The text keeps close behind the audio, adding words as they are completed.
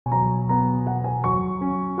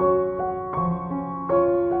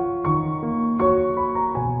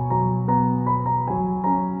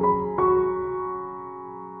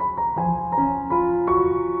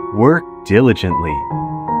diligently.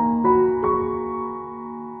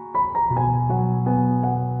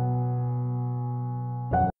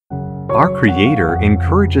 Our Creator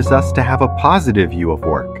encourages us to have a positive view of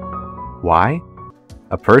work. Why?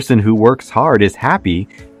 A person who works hard is happy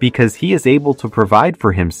because he is able to provide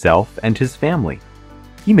for himself and his family.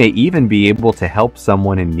 He may even be able to help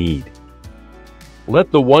someone in need.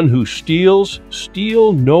 Let the one who steals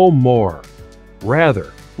steal no more.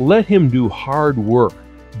 Rather, let him do hard work,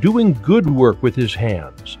 doing good work with his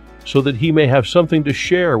hands, so that he may have something to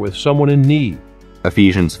share with someone in need.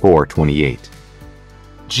 Ephesians 4:28.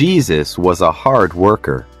 Jesus was a hard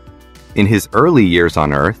worker. In his early years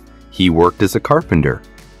on earth, he worked as a carpenter.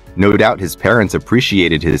 No doubt his parents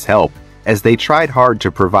appreciated his help as they tried hard to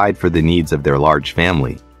provide for the needs of their large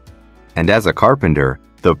family. And as a carpenter,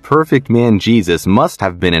 the perfect man Jesus must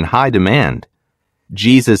have been in high demand.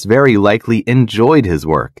 Jesus very likely enjoyed his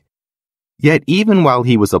work. Yet even while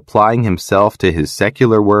he was applying himself to his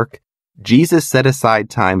secular work, Jesus set aside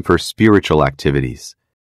time for spiritual activities.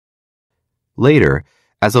 Later,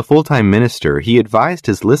 as a full-time minister, he advised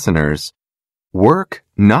his listeners, "Work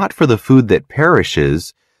not for the food that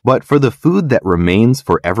perishes, but for the food that remains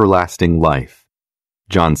for everlasting life."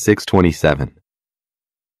 John 6:27.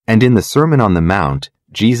 And in the Sermon on the Mount,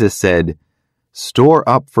 Jesus said, "Store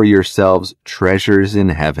up for yourselves treasures in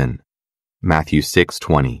heaven." Matthew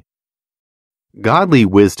 6:20. Godly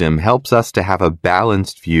wisdom helps us to have a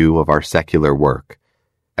balanced view of our secular work.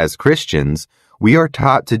 As Christians, we are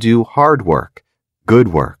taught to do hard work, good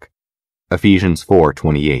work. Ephesians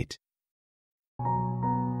 4:28.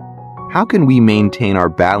 How can we maintain our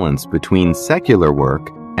balance between secular work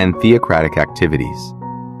and theocratic activities?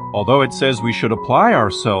 Although it says we should apply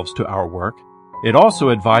ourselves to our work, it also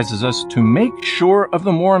advises us to make sure of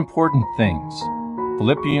the more important things.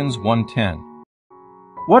 Philippians 1:10.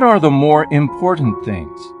 What are the more important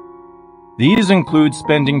things? These include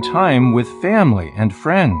spending time with family and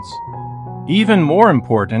friends. Even more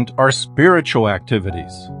important are spiritual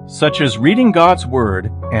activities, such as reading God's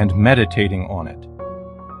Word and meditating on it.